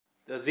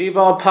The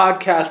Z-Ball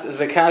podcast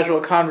is a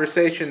casual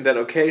conversation that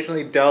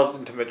occasionally delves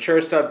into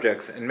mature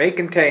subjects and may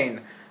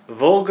contain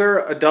vulgar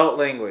adult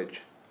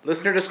language.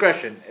 Listener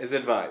discretion is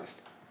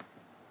advised.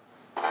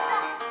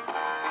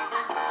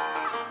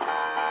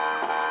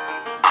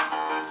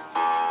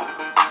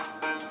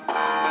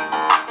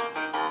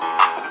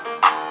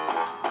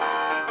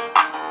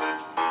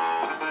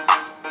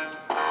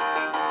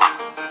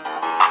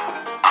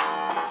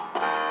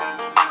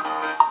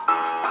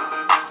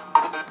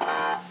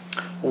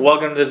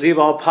 Welcome to the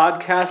Z-Ball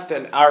podcast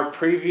and our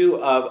preview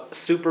of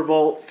Super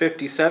Bowl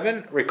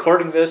 57.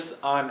 Recording this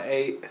on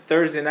a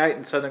Thursday night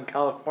in Southern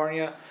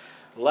California,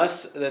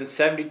 less than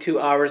 72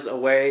 hours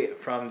away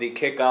from the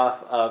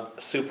kickoff of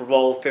Super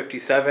Bowl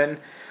 57.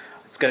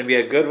 It's going to be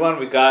a good one.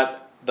 We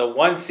got the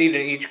one seed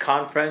in each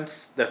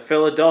conference, the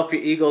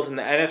Philadelphia Eagles in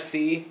the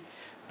NFC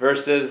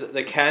versus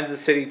the Kansas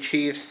City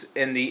Chiefs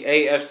in the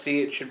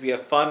AFC. It should be a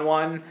fun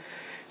one.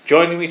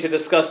 Joining me to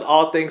discuss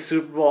all things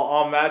Super Bowl,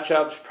 all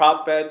matchups,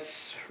 prop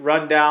bets,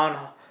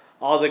 rundown,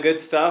 all the good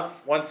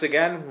stuff. Once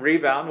again,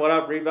 Rebound. What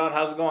up, Rebound?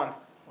 How's it going?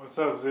 What's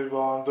up,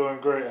 Z-Ball? I'm doing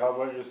great. How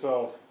about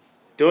yourself?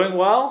 Doing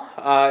well.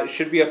 It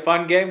should be a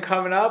fun game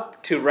coming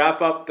up to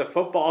wrap up the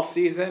football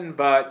season.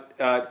 But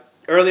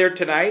earlier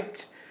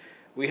tonight,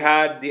 we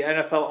had the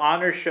NFL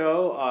Honor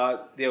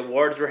Show. The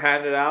awards were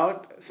handed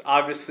out. It's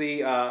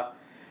obviously,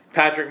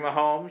 Patrick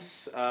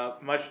Mahomes,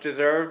 much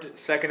deserved,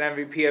 second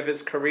MVP of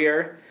his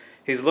career.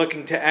 He's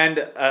looking to end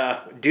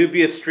a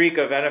dubious streak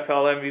of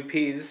NFL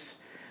MVPs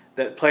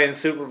that play in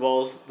Super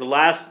Bowls. The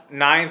last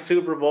 9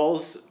 Super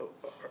Bowls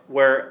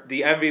where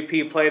the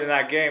MVP played in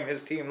that game,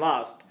 his team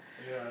lost.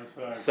 Yeah, that's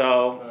right.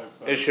 So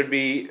it should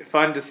be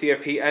fun to see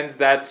if he ends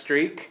that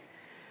streak.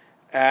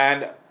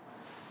 And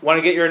want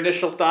to get your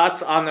initial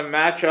thoughts on the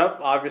matchup.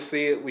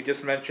 Obviously, we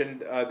just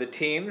mentioned the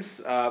teams,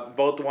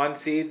 both one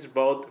seeds,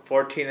 both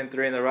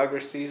 14-3 in the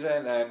regular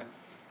season, and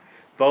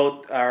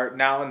both are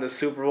now in the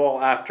Super Bowl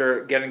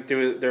after getting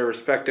through their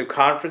respective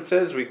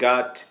conferences. We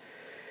got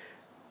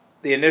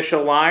the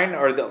initial line,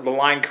 or the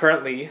line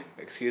currently,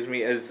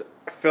 is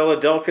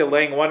Philadelphia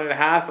laying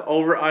 1.5.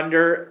 Over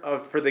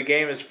under for the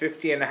game is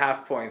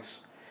 50.5 points.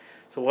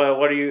 So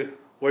what are you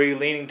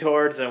leaning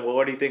towards, and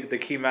what do you think the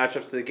key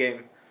matchups of the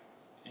game?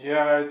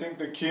 Yeah, I think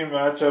the key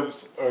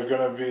matchups are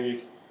going to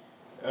be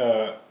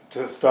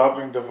to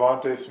stopping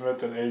Devontae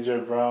Smith and A.J.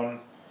 Brown,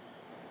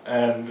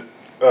 and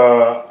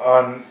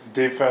on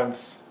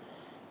defense,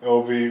 it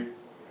will be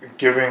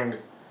giving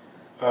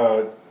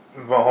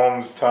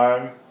Mahomes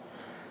time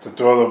to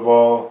throw the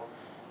ball.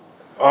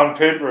 On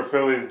paper,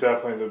 Philly is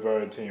definitely the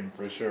better team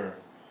for sure.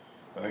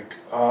 Like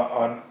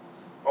on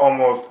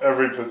almost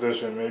every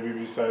position, maybe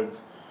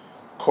besides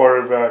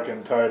quarterback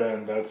and tight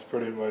end, that's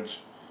pretty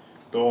much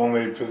the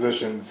only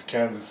positions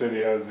Kansas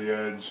City has the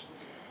edge.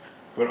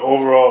 But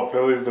overall,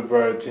 Philly's the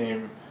better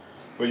team.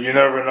 But you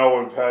never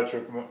know with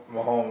Patrick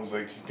Mahomes.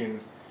 Like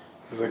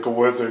he's like a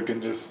wizard,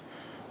 can just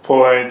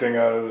pull anything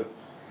out of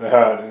the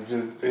hat. It's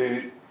just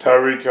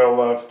Tyreek Hill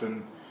left,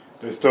 and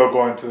they're still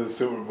going to the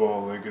Super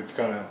Bowl. Like it's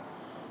kind of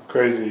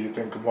crazy. You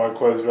think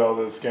Marquez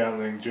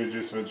Valdes-Scantling,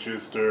 Juju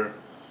Smith-Schuster.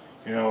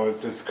 You know,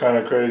 it's just kind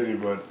of crazy.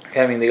 But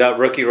I mean, they got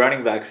rookie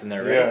running backs in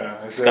there, right?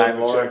 Yeah, Sky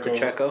Moore,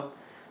 Pacheco.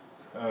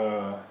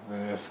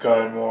 Then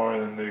Sky Moore,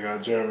 and then they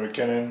got Jerry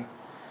McKinnon.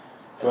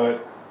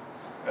 But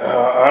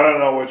I don't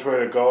know which way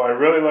to go. I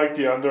really like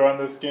the under on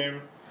this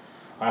game.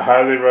 I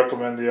highly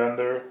recommend the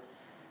under.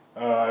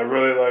 I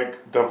really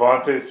like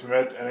Devontae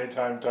Smith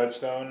anytime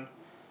touchdown.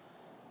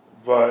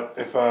 But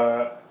if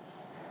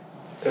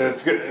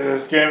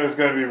this game is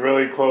going to be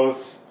really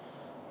close,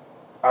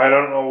 I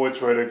don't know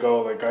which way to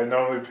go. Like I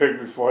normally pick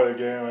before the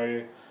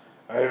game.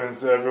 I even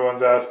said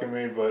everyone's asking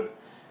me, but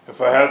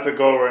if I had to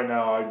go right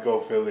now, I'd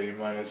go Philly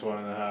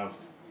 -1.5.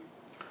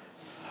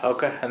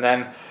 Okay, and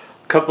then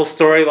a couple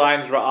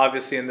storylines were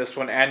obviously in this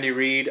one. Andy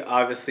Reid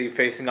obviously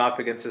facing off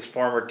against his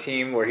former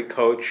team where he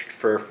coached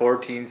for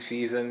 14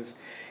 seasons.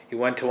 He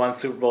went to one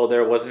Super Bowl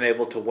there, wasn't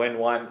able to win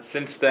one.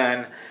 Since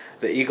then,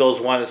 the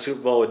Eagles won a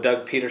Super Bowl with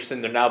Doug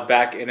Peterson. They're now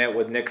back in it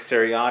with Nick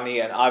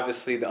Sirianni. And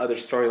obviously the other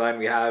storyline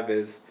we have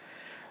is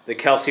the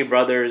Kelce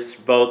brothers,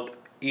 both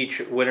each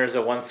winners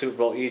of one Super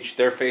Bowl each.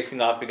 They're facing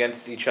off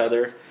against each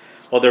other.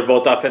 Well, they're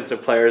both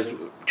offensive players,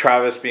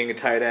 Travis being a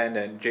tight end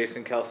and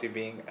Jason Kelce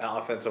being an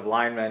offensive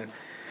lineman.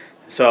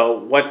 So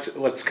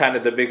what's kind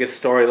of the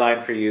biggest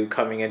storyline for you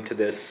coming into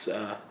this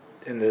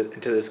into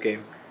this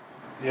game?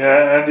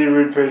 Yeah, Andy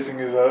Reid facing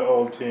his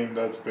old team,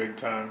 that's big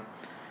time.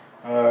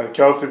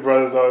 Kelce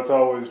brothers, it's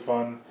always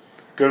fun.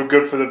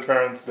 Good for the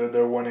parents that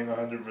they're winning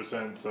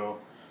 100%, so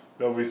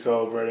they'll be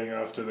celebrating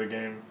after the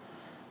game.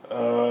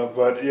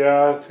 But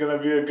yeah, it's going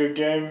to be a good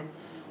game.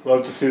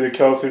 Love to see the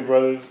Kelce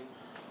brothers.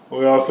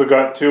 We also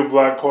got 2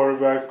 black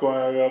quarterbacks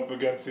going up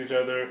against each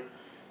other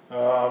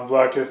on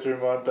Black History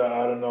Month.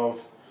 I don't know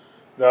if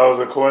that was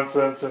a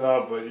coincidence or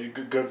not, but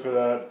good for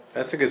that.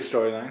 That's a good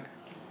storyline.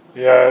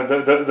 Yeah,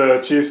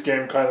 the Chiefs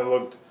game kind of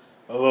looked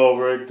a little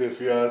rigged, if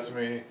you ask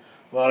me.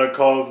 A lot of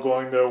calls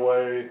going their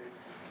way.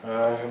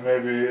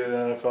 Maybe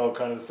the NFL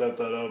kind of set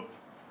that up.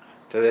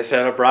 Do they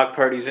set up Brock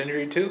Purdy's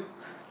injury too?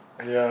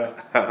 Yeah.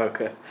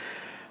 Okay.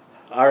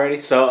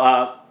 Alrighty.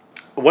 So,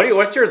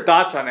 what's your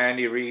thoughts on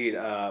Andy Reid?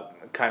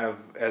 Kind of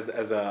as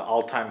an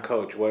all-time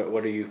coach.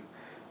 What are you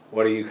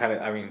kind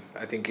of? I mean,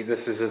 I think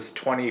this is his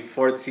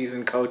 24th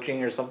season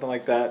coaching or something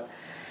like that,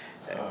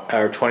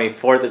 or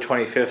 24th or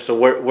 25th. So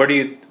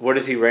where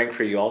does he rank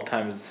for you all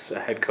time as a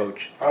head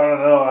coach? I don't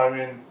know. I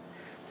mean,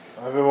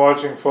 I've been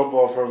watching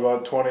football for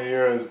about 20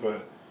 years,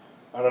 but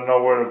I don't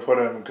know where to put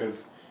him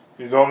because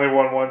he's only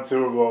won one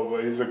Super Bowl,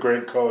 but he's a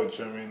great coach.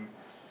 I mean,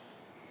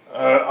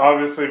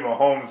 obviously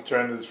Mahomes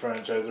turned his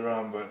franchise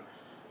around, but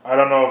I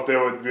don't know if they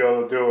would be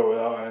able to do it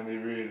without Andy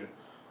Reid.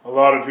 A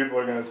lot of people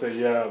are going to say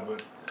yeah,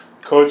 but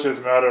coaches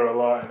matter a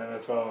lot in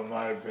NFL, in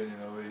my opinion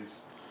at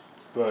least.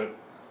 But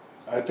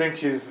I think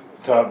he's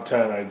top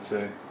 10, I'd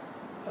say.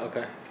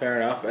 Okay,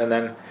 fair enough. And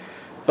then,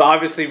 so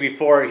obviously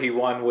before he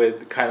won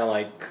with kind of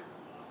like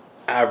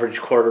average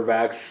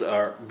quarterbacks,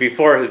 or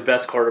before his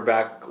best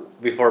quarterback,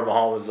 before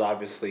Mahomes was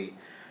obviously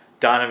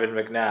Donovan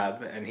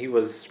McNabb, and he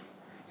was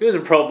a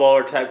Pro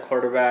Bowler type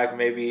quarterback.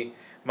 Maybe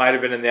might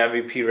have been in the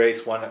MVP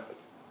race one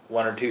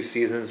or two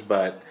seasons,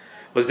 but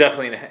was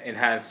definitely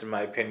enhanced in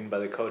my opinion by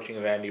the coaching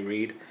of Andy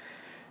Reid.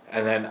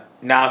 And then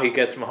now he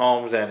gets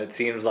Mahomes, and it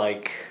seems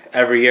like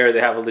every year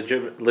they have a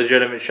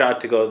legitimate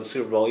shot to go to the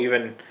Super Bowl.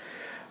 Even,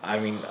 I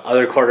mean,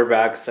 other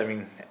quarterbacks. I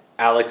mean,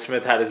 Alex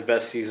Smith had his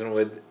best seasons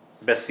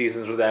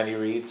with Andy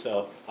Reid.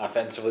 So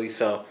offensively,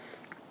 so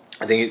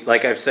I think,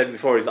 like I've said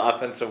before, he's an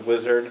offensive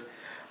wizard.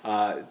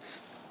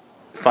 It's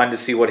fun to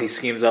see what he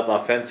schemes up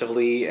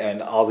offensively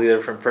and all the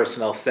different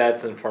personnel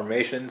sets and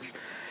formations.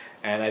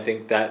 And I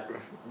think that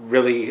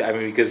really, I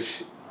mean,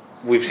 because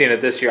we've seen it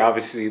this year,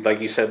 obviously,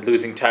 like you said,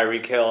 losing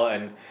Tyreek Hill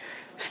and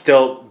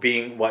still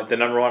being, the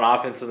number one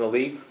offense in the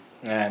league.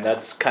 And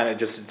that's kind of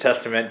just a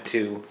testament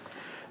to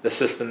the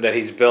system that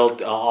he's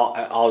built,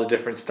 all the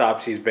different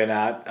stops he's been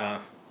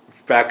at.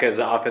 Back as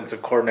an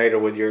offensive coordinator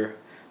with your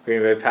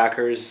Green Bay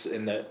Packers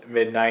in the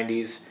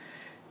mid-'90s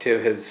to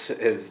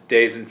his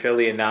days in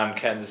Philly and now in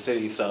Kansas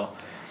City. So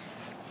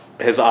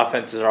his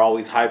offenses are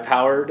always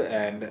high-powered,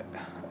 and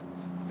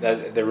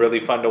they're really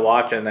fun to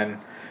watch. And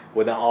then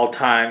with an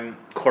all-time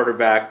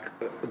quarterback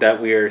that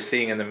we are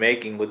seeing in the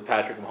making with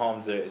Patrick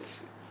Mahomes,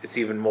 it's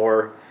even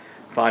more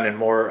fun and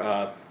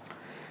more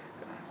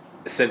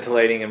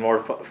scintillating and more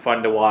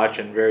fun to watch,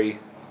 and very,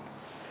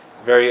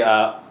 very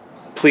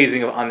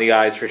pleasing on the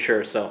eyes for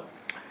sure. So,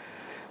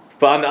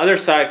 but on the other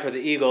side for the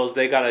Eagles,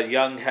 they got a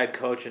young head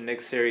coach in Nick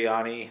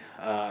Sirianni.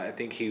 I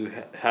think he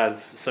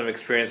has some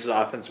experience as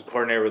offensive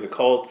coordinator with the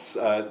Colts,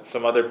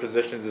 some other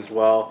positions as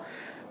well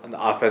on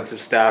the offensive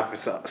staff,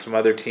 some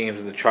other teams,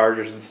 and the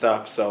Chargers and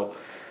stuff. So,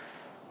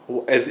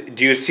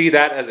 do you see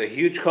that as a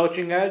huge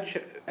coaching edge,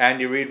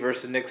 Andy Reid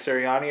versus Nick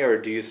Sirianni,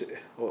 or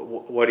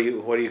what do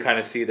you kind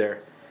of see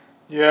there?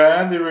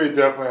 Yeah, Andy Reid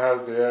definitely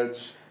has the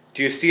edge.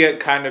 Do you see it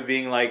kind of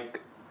being like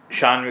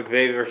Sean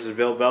McVay versus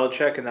Bill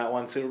Belichick in that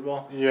one Super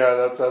Bowl?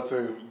 Yeah, that's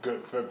a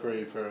good,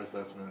 pretty fair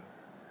assessment.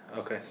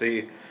 Okay, so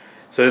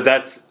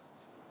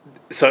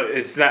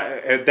it's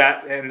not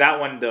that in that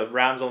one the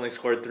Rams only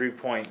scored 3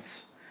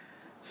 points.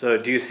 So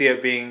do you see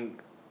it being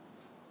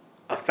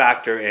a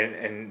factor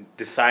in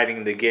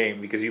deciding the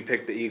game because you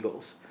picked the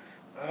Eagles?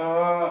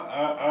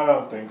 I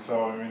don't think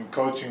so. I mean,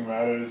 coaching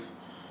matters.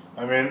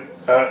 I mean,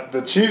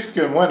 the Chiefs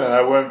can win, and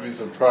I wouldn't be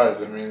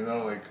surprised. I mean,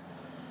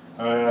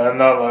 I'm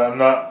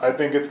not. I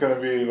think it's gonna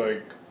be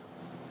like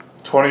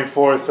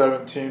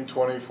 24-17,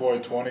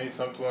 24-20,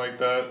 something like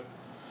that.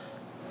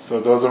 So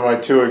those are my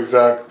two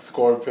exact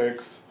score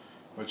picks,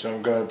 which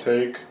I'm gonna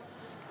take.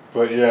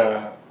 But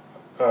yeah,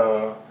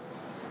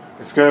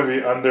 it's gonna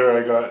be under.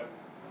 I got,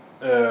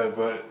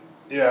 but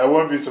yeah, I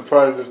wouldn't be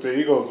surprised if the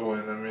Eagles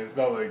win. I mean, it's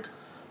not like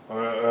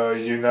a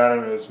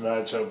unanimous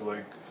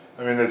matchup.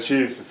 The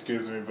Chiefs,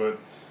 excuse me, but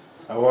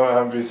I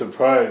wouldn't be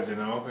surprised. Like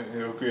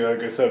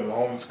I said,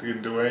 Mahomes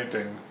can do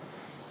anything.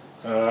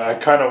 I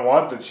kind of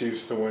want the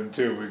Chiefs to win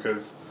too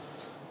because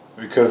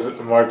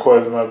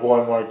Marquez, my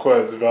boy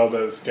Marquez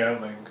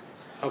Valdes-Scantling.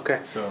 Okay.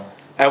 So.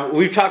 And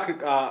we've talked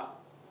a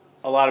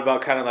lot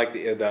about kind of like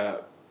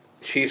the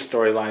Chiefs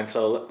storyline.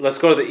 So let's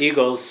go to the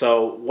Eagles.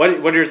 So what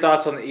are your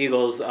thoughts on the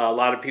Eagles? A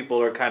lot of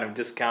people are kind of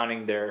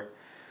discounting their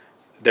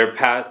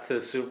path to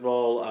the Super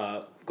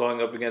Bowl,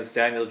 going up against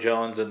Daniel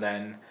Jones, and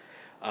then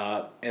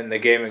in the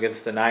game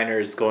against the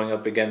Niners, going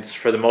up against,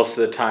 for the most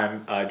of the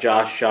time,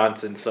 Josh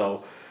Johnson.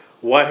 So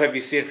what have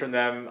you seen from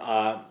them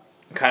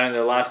kind of in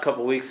the last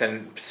couple of weeks,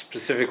 and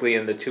specifically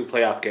in the two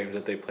playoff games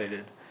that they played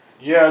in?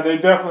 Yeah, they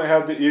definitely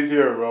had the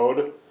easier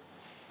road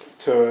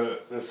to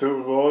the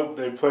Super Bowl.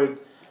 They played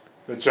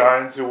the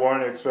Giants, who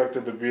weren't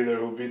expected to be there,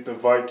 who beat the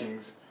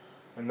Vikings.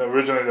 And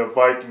originally the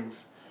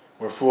Vikings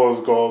were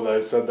fool's gold. I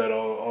said that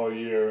all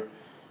year.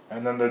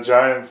 And then the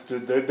Giants,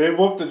 they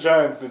whooped the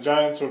Giants. The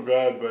Giants were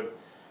bad, but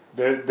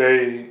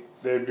they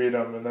beat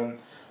them. And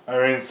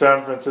then,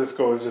 San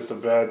Francisco was just a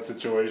bad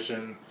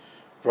situation.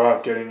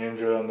 Brock getting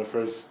injured on the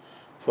first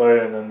play,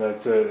 and then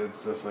that's it.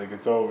 It's just like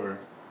it's over.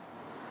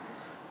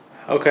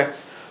 Okay.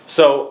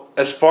 So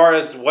as far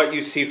as what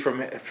you see from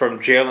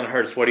Jalen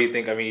Hurts, what do you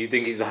think? I mean, you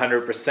think he's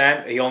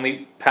 100%? He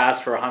only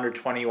passed for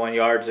 121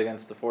 yards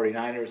against the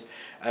 49ers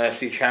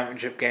NFC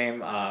Championship game.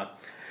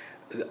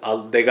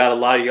 They got a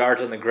lot of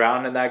yards on the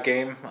ground in that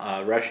game,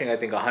 rushing, I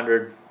think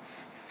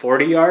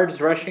 140 yards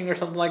rushing or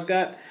something like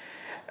that.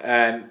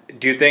 And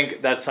do you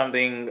think that's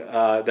something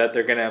that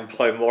they're going to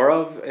employ more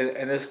of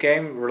in this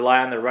game? Rely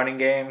on the running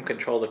game,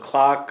 control the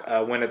clock,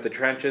 win at the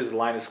trenches,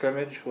 line of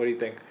scrimmage? What do you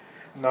think?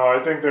 No, I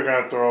think they're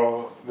gonna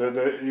throw.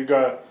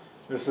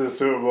 This is a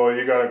Super Bowl.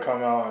 You got to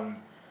come out and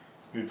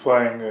be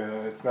playing.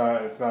 It's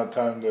not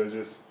time to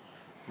just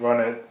run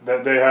it.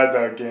 That they had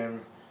that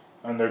game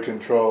under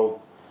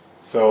control,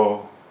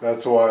 so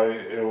that's why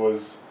it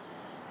was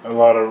a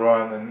lot of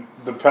run, and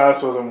the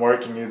pass wasn't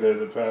working either.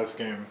 The pass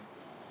game.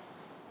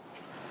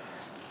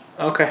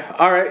 Okay.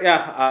 All right.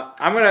 Yeah.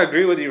 I'm going to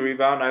agree with you,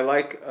 Rebound. I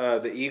like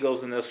the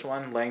Eagles in this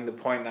one, laying the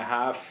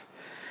 1.5.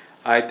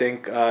 I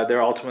think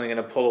they're ultimately going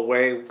to pull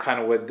away kind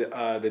of with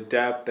the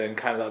depth and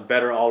kind of a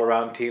better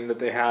all-around team that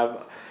they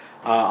have.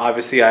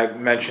 Obviously, I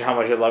mentioned how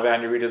much I love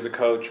Andy Reid as a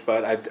coach,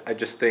 but I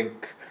just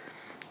think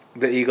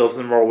the Eagles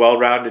are a more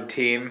well-rounded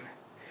team.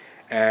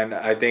 And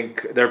I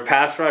think their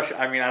pass rush,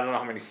 I mean, I don't know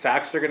how many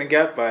sacks they're going to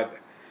get, but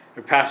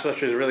their pass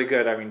rush is really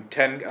good. I mean,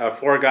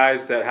 4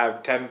 guys that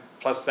have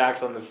 10-plus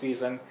sacks on the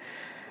season.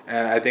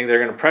 And I think they're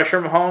going to pressure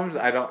Mahomes.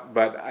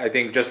 But I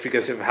think just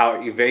because of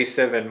how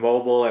evasive and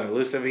mobile and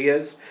elusive he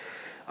is,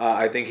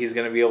 I think he's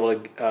going to be able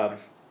to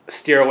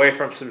steer away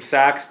from some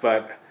sacks.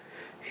 But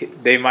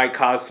they might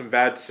cause some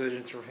bad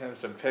decisions from him,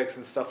 some picks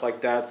and stuff like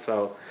that.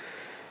 So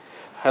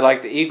I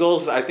like the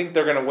Eagles. I think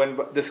they're going to win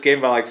this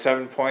game by like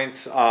 7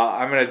 points.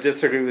 I'm going to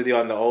disagree with you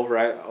on the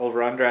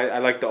over-under. I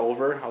like the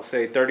over. I'll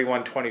say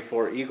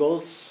 31-24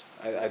 Eagles.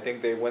 I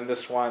think they win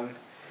this one,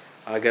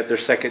 get their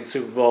second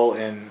Super Bowl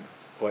in,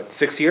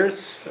 6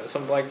 years?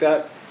 Something like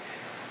that?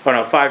 Oh,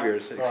 no, 5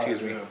 years.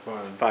 Excuse me.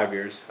 Yeah, 5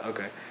 years.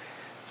 Okay.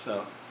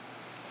 So,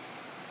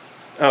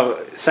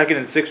 second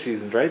in 6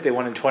 seasons, right? They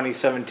won in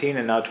 2017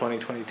 and now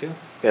 2022?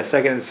 Yeah,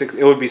 second in 6.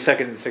 It would be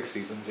second in 6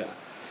 seasons, yeah.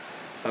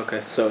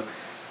 Okay, so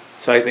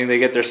I think they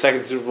get their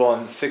second Super Bowl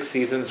in 6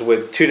 seasons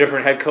with 2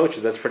 different head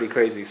coaches. That's pretty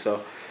crazy.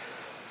 So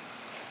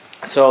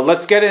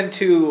let's get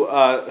into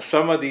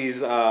some of these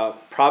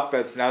prop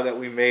bets now that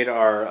we made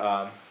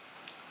our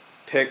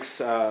picks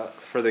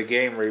for the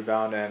game,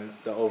 Rebound, and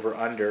the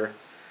over-under.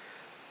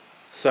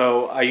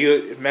 So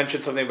you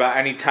mentioned something about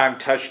anytime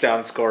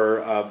touchdown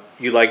scorer.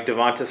 You like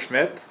Devonta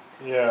Smith?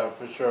 Yeah,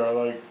 for sure. I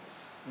like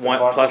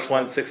plus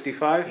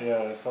 165?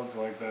 Yeah,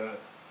 something like that.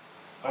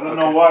 I don't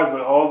know why,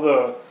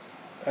 but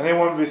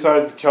anyone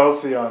besides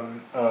Kelsey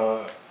on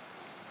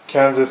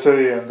Kansas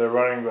City and their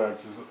running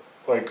backs is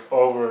like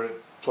over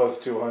plus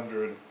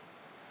 200.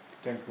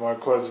 I think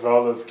Marquez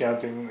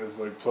Valdes-Scantling is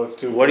like plus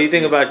 250. What do you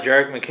think about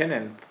Jerick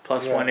McKinnon,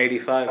 plus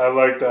 185? I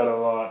like that a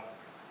lot.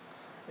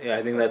 Yeah,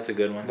 I think that's a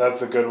good one.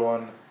 That's a good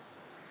one.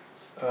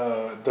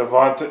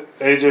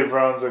 AJ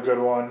Brown's a good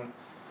one.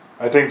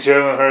 I think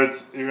Jalen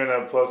Hurts, even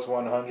at plus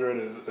 100,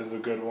 is a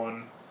good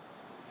one.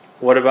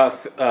 What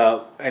about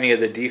any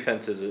of the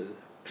defenses?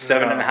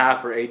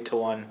 7.5 or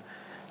 8-1?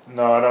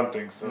 No, I don't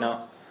think so.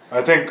 No.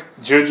 I think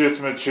Juju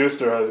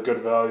Smith-Schuster has good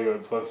value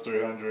at plus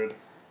 300.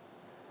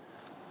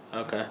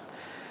 Okay.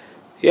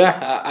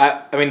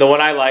 Yeah, I mean, the one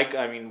I like,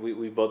 I mean,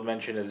 we both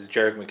mentioned is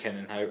Jerick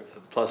McKinnon,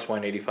 plus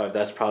 185.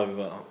 That's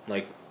probably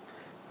like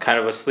kind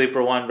of a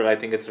sleeper one, but I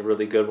think it's a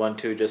really good one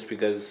too, just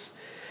because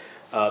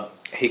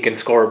he can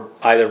score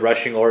either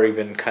rushing or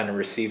even kind of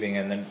receiving.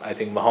 And then I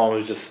think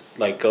Mahomes just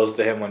like goes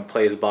to him when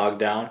plays bogged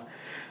down,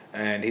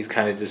 and he's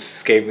kind of just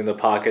escaping the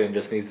pocket and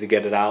just needs to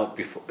get it out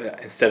before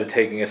instead of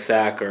taking a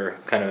sack or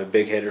kind of a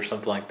big hit or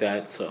something like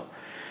that. So.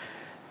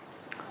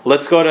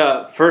 Let's go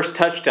to first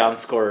touchdown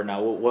scorer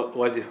now.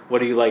 What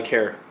do you like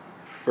here?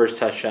 First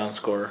touchdown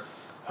scorer.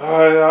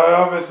 I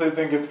obviously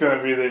think it's going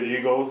to be the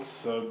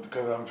Eagles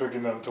because I'm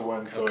picking them to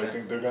win. So I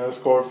think they're going to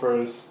score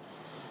first.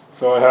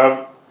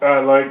 So I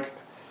like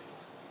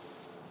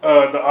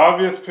the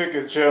obvious pick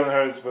is Jalen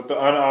Hurts, but the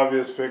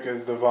unobvious pick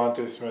is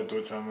Devonta Smith,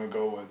 which I'm going to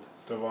go with.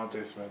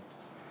 Devonta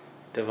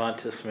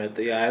Smith.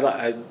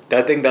 Yeah,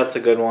 I think that's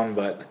a good one,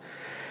 but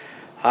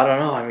I don't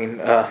know. I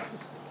mean.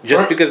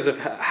 Just because of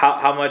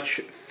how much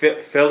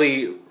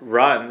Philly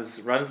runs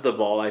the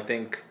ball, I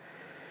think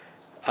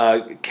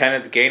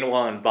Kenneth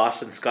Gainwell and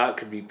Boston Scott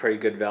could be pretty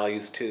good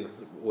values too,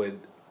 with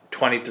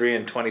 23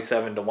 and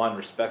 27-1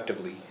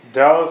 respectively.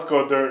 Dallas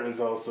Goedert is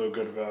also a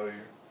good value.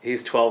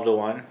 He's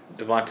 12-1.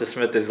 Devonta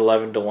Smith is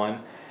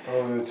 11-1.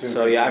 Oh,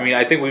 so yeah, I mean,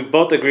 I think we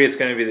both agree it's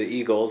going to be the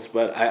Eagles,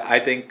 but I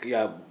think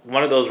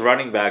one of those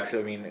running backs.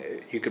 I mean,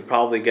 you could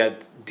probably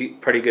get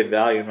pretty good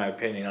value in my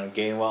opinion on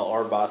Gainwell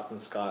or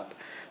Boston Scott.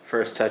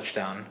 First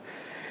touchdown,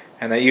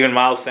 and then even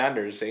Miles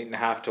Sanders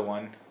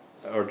 8.5-1,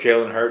 or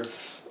Jalen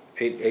Hurts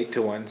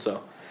 8-1.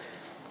 So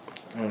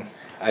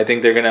I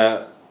think they're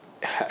gonna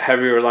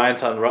heavy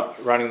reliance on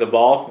running the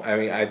ball. I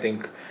mean, I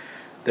think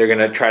they're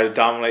gonna try to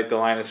dominate the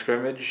line of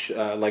scrimmage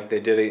like they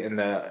did in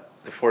the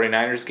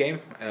 49ers game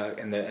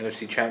in the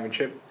NFC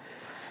Championship.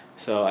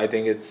 So I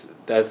think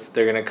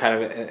they're gonna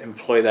kind of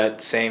employ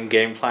that same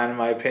game plan in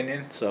my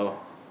opinion. So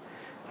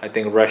I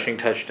think rushing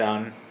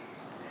touchdown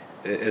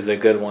is a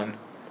good one.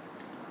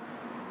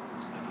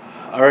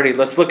 Alrighty,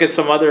 let's look at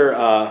some other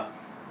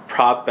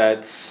prop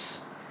bets.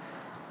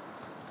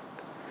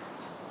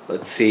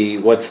 Let's see,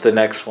 what's the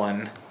next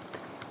one?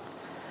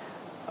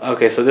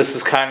 Okay, so this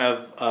is kind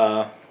of.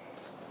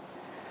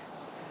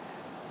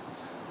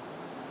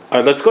 All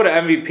right, let's go to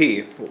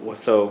MVP.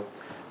 So,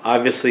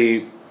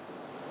 obviously,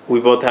 we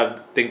both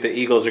think the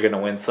Eagles are going to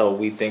win. So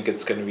we think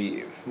it's going to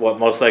be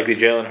most likely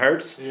Jalen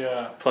Hurts.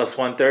 Yeah. Plus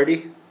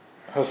 130.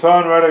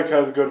 Hassan Reddick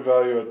has good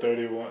value at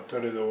 30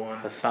 to 1.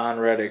 Hassan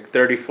Reddick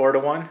 34 to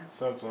 1.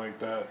 Something like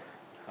that.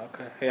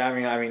 Okay. Yeah,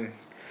 I mean,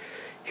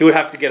 he would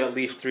have to get at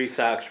least 3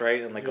 sacks,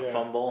 right, and like a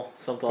fumble,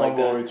 something like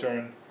that. Fumble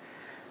return.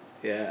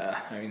 Yeah,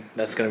 I mean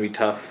that's going to be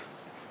tough.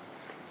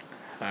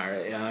 All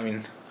right. Yeah, I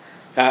mean,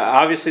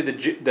 obviously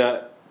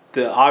the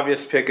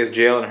obvious pick is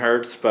Jalen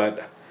Hurts,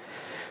 but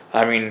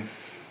I mean,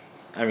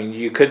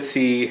 you could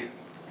see.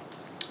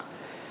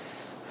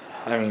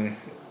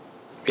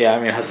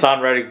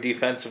 Hassan Reddick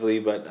defensively,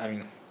 but I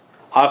mean,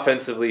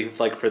 offensively,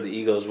 like for the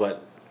Eagles,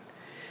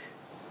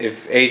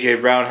 if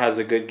AJ Brown has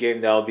a good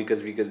game, that'll be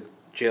because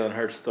Jalen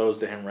Hurts throws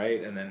to him,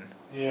 right, and then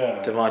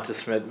Devonta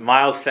Smith,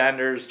 Miles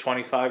Sanders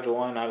 25 to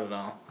 1. I don't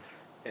know.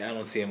 Yeah, I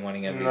don't see him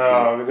winning MVP.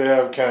 No, they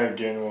have Kenneth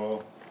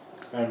Gainwell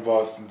and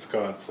Boston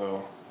Scott,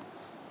 so.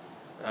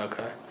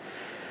 Okay.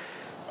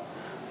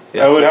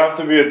 Yeah, it would have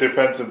to be a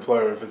defensive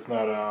player if it's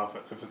not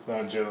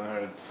Jalen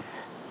Hurts.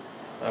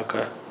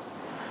 Okay.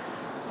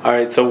 All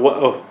right. So what?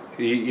 Oh,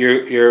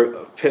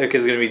 your pick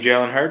is going to be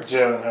Jalen Hurts.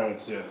 Jalen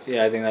Hurts, yes.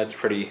 Yeah, I think that's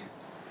pretty.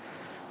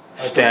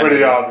 That's a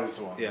pretty obvious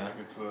one. Yeah. Like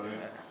it's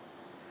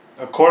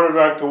a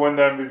quarterback to win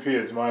the MVP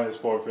is minus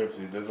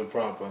 450. There's a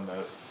prop on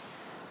that.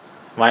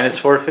 Minus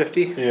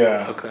 450.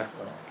 Yeah. Okay. So.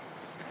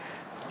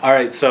 All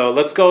right. So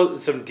let's go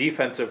some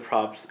defensive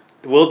props.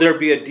 Will there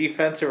be a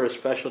defensive or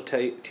special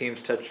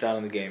teams touchdown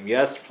in the game?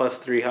 Yes, plus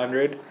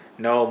 300.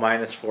 No,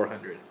 minus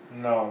 400.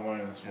 No,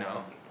 minus 400.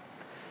 No.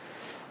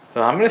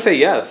 Well, I'm gonna say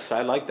yes.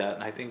 I like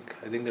that. I think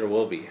there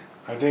will be.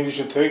 I think you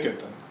should take it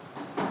then.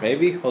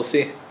 Maybe we'll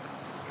see.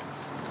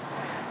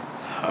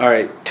 All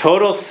right,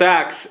 total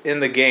sacks in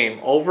the game.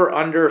 Over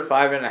under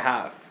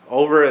 5.5.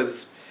 Over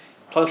is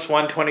plus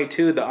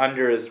 122. The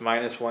under is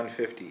minus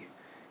 150.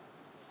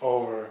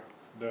 Over,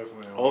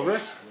 definitely over. Yeah.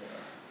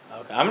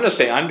 Okay, I'm gonna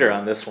say under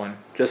on this one,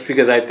 just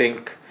because I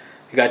think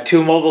you got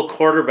 2 mobile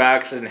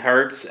quarterbacks in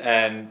Hurts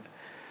and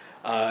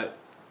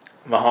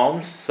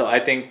Mahomes. So I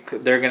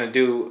think they're gonna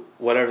do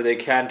whatever they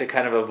can to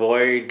kind of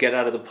get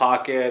out of the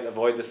pocket,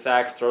 avoid the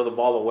sacks, throw the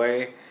ball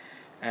away,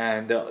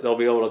 and they'll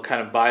be able to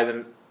kind of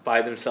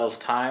buy themselves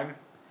time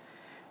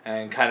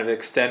and kind of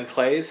extend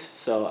plays.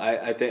 So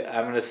I think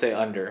I'm going to say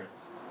under.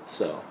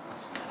 So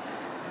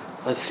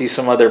let's see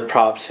some other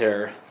props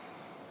here.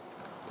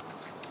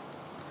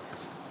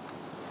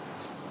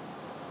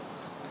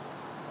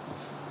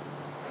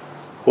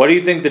 What do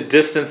you think the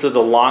distance of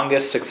the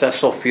longest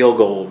successful field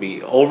goal will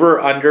be? Over,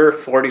 under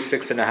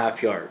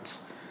 46.5 yards.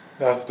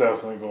 That's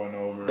definitely going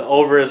over. The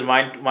over is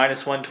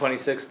minus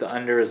 126. The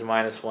under is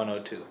minus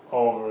 102.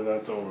 Over,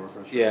 that's over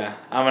for sure. Yeah,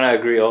 I'm going to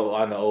agree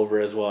on the over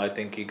as well. I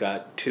think you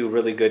got 2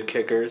 really good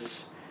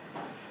kickers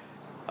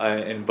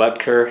in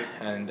Butker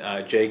and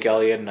Jake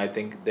Elliott, and I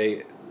think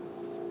they're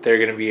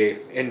going to be an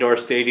indoor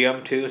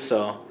stadium too,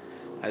 so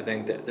I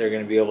think that they're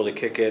going to be able to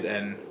kick it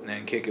and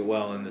kick it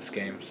well in this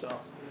game. So.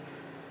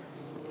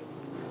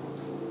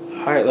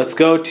 All right, let's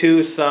go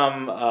to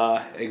some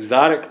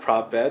exotic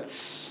prop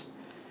bets.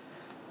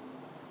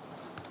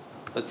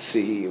 Let's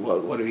see,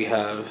 what do we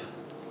have?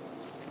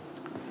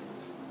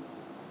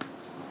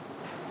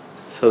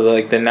 So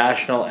like the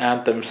national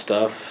anthem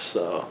stuff.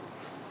 So.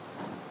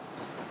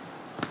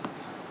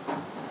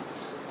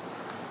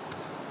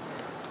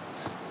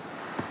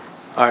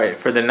 All right,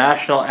 for the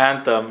national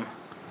anthem,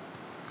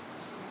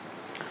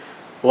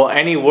 will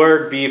any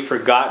word be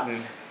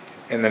forgotten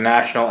in the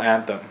national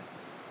anthem?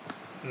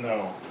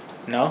 No.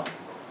 No?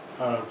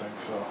 I don't think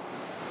so.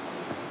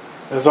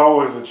 There's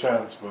always a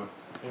chance, but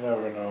you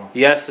never know.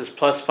 Yes is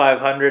plus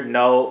 500,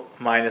 no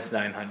minus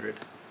 900.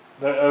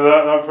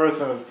 That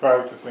person is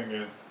practicing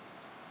it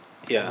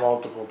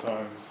multiple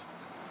times,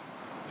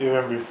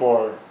 even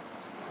before.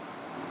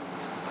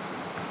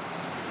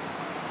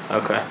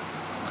 Okay.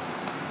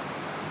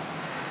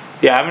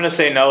 Yeah, I'm going to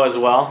say no as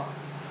well.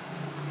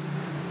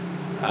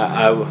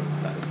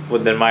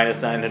 With the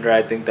minus 900,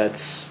 I think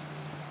that's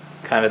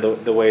kind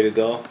of the way to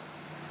go.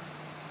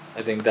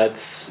 I think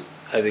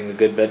a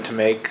good bet to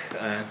make.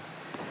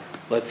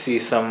 Let's see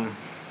some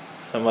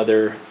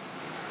other.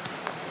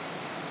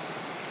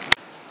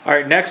 All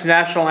right, next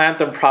national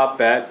anthem prop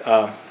bet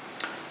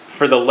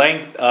for the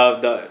length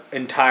of the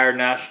entire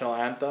national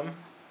anthem.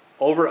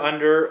 Over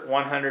under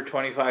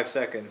 125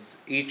 seconds.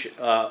 Each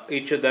of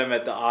them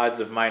at the odds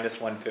of minus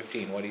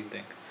 115. What do you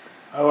think?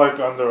 I like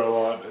under a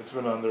lot. It's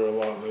been under a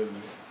lot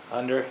lately.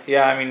 Under?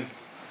 Yeah, I mean,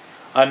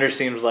 under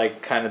seems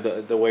like kind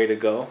of the way to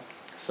go.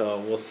 So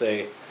we'll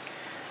say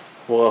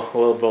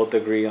We'll both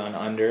agree on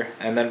under.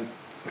 And then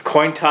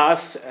coin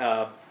toss.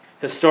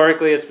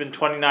 Historically, it's been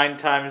 29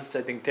 times,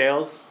 I think,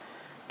 tails.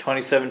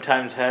 27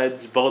 times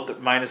heads. Both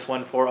minus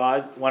 104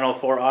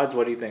 odds.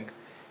 What do you think?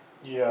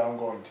 Yeah, I'm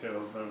going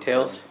tails.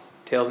 Tails?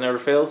 Tails never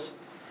fails?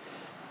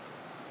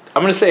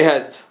 I'm going to say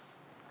heads.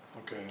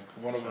 Okay,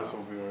 one of us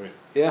will be right.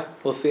 Yeah,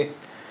 we'll see.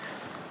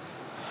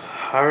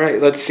 All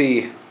right, let's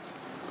see.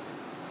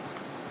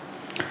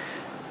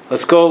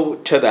 Let's go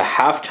to the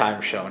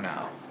halftime show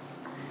now.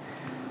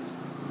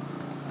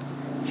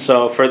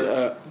 So for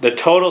the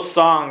total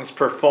songs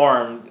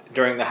performed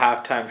during the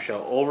halftime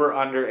show, over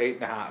under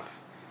 8.5.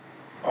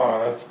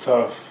 Oh, that's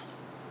tough.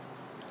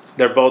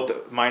 They're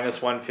both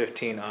minus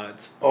 115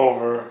 odds.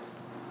 Over.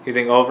 You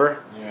think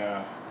over?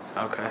 Yeah.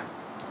 Okay.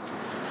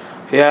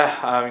 Yeah,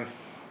 I mean,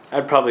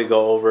 I'd probably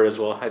go over as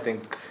well. I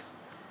think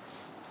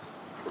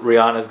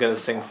Rihanna's going to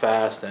sing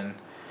fast, and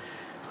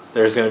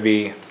there's going to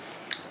be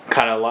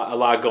kind of a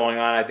lot going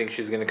on. I think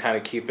she's going to kind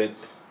of keep it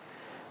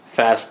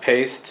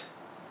fast-paced.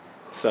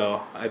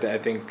 So I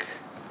think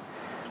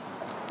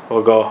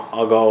I'll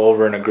go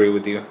over and agree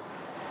with you.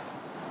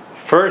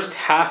 First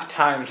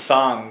halftime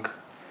song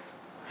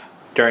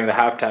during the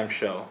halftime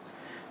show.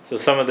 So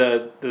some of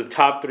the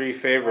top 3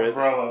 favorites.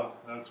 Umbrella,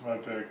 that's my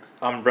pick.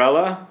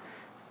 Umbrella,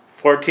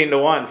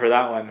 14-1 for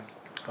that one.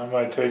 I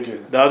might take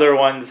it. The other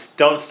ones,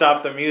 Don't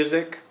Stop the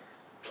Music,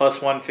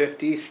 plus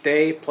 150.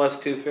 Stay, plus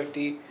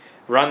 250.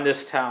 Run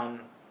This Town,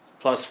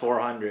 plus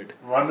 400.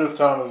 Run This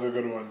Town is a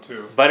good one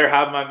too. Better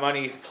Have My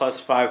Money, plus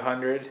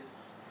 500.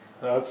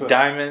 That's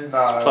Diamonds,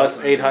 plus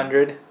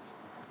 800.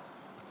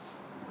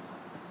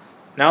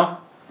 No?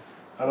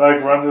 I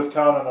like Run This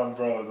Town and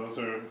Umbrella. Those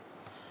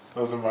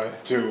are my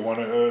 2.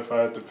 If I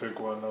had to pick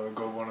one, I would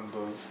go one of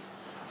those.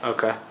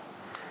 Okay.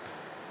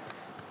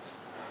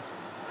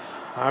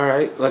 All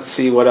right, let's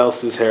see what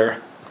else is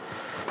here.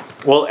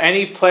 Will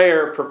any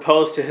player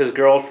propose to his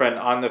girlfriend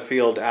on the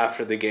field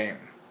after the game?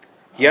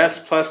 Yes,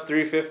 plus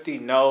 350.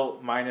 No,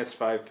 minus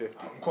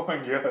 550. I'm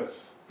going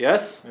yes.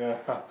 Yes? Yeah.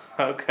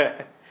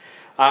 Okay.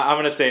 I'm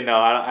going to say no.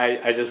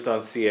 I just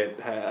don't see it,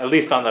 at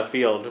least on the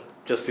field.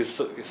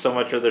 Just so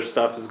much other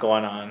stuff is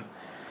going on.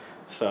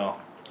 So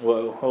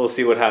we'll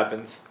see what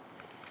happens.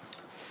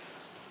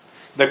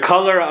 The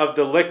color of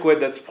the liquid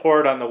that's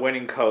poured on the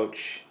winning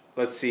coach.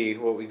 Let's see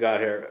what we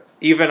got here.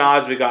 Even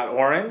odds, we got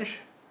orange,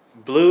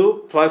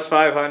 blue, plus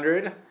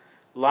 500,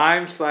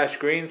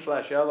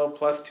 lime/green/yellow,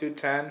 plus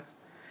 210,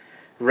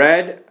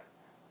 red,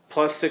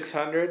 plus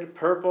 600,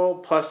 purple,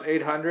 plus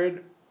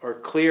 800, or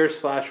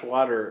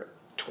clear/water,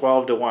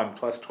 12-1,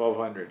 plus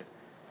 1200.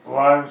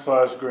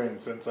 Lime/green,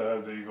 since I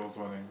have the Eagles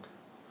winning.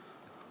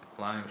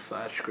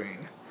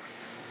 Lime/green.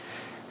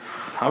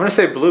 I'm going to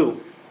say blue.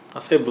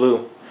 I'll say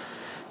blue,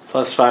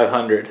 plus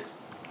 500.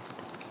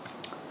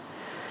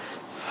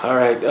 All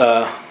right.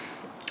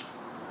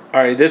 All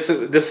right. This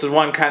is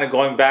one kind of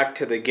going back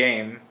to the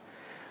game.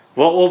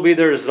 What will be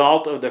the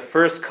result of the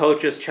first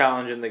coach's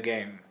challenge in the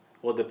game?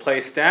 Will the play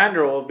stand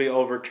or will it be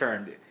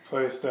overturned?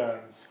 Play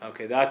stands.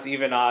 Okay, that's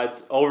even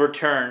odds.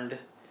 Overturned,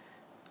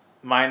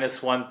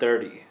 minus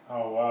 130.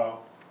 Oh wow.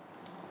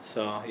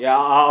 So yeah,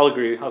 I'll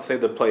agree. I'll say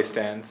the play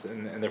stands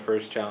in the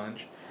first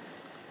challenge.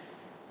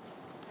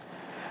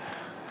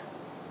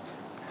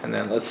 And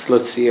then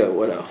let's see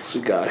what else we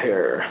got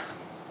here.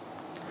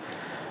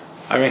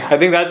 I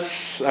think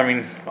that's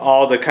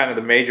all the kind of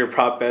the major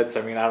prop bets.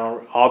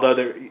 All the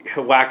other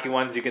wacky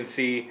ones you can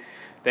see.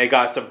 They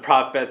got some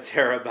prop bets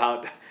here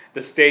about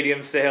the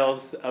stadium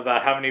sales,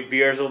 about how many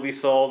beers will be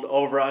sold,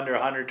 over under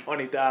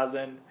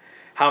 120,000.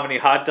 How many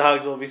hot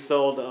dogs will be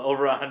sold,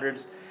 over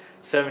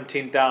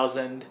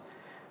 117,000.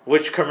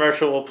 Which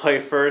commercial will play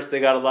first? They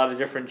got a lot of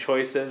different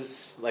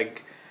choices,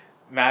 like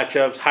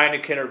matchups,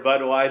 Heineken or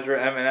Budweiser,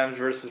 M&M's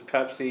versus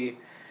Pepsi.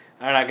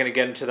 I'm not going to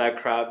get into that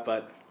crap,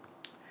 but...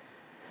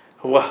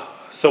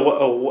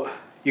 So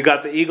you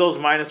got the Eagles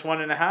minus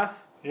 1.5?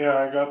 Yeah,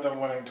 I got them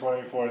winning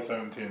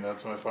 24-17.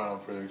 That's my final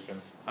prediction.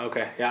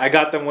 Okay, yeah, I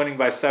got them winning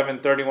by 7,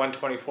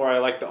 31-24. I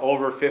like the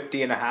over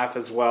 50.5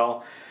 as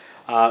well.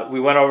 We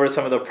went over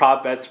some of the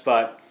prop bets,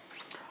 but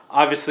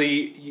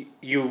obviously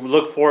you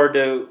look forward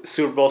to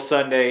Super Bowl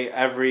Sunday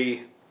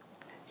every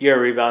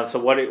year, Rebound. So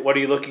what are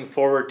you looking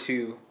forward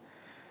to,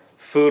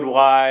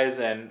 food-wise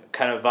and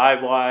kind of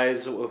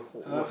vibe-wise?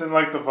 Nothing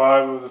like the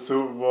vibe of the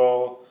Super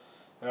Bowl.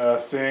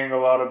 Seeing a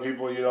lot of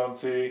people you don't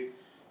see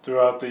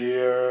throughout the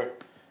year.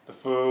 The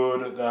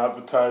food, the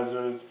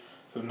appetizers,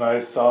 some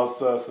nice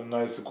salsa, some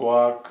nice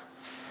guac,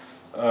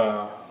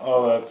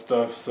 all that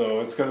stuff. So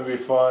it's going to be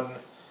fun.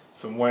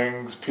 Some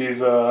wings,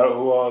 pizza,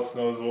 who else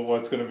knows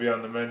what's going to be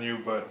on the menu,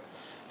 but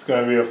it's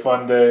going to be a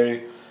fun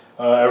day.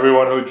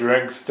 Everyone who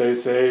drinks, stay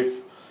safe.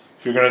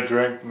 If you're going to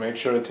drink, make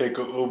sure to take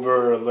an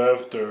Uber or a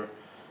Lyft or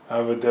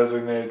have a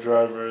designated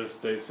driver.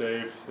 Stay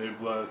safe, stay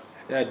blessed.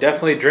 Yeah,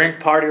 definitely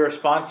drink, party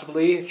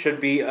responsibly. It should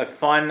be a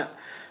fun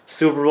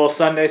Super Bowl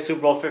Sunday,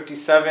 Super Bowl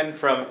 57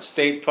 from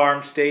State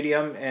Farm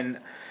Stadium in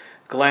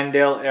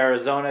Glendale,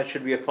 Arizona. It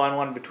should be a fun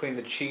one between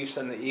the Chiefs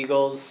and the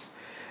Eagles.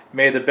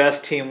 May the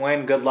best team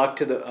win. Good luck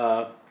to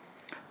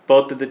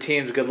both of the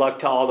teams. Good luck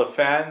to all the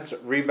fans.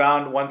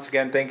 Rebound, once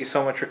again, thank you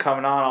so much for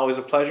coming on. Always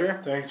a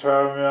pleasure. Thanks for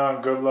having me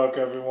on. Good luck,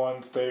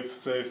 everyone. Stay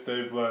safe,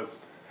 stay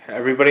blessed.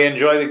 Everybody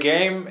enjoy the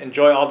game.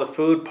 Enjoy all the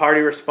food.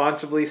 Party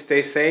responsibly.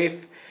 Stay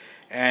safe.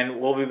 And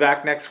we'll be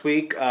back next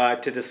week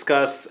to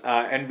discuss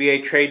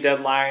NBA trade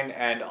deadline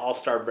and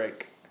All-Star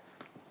break.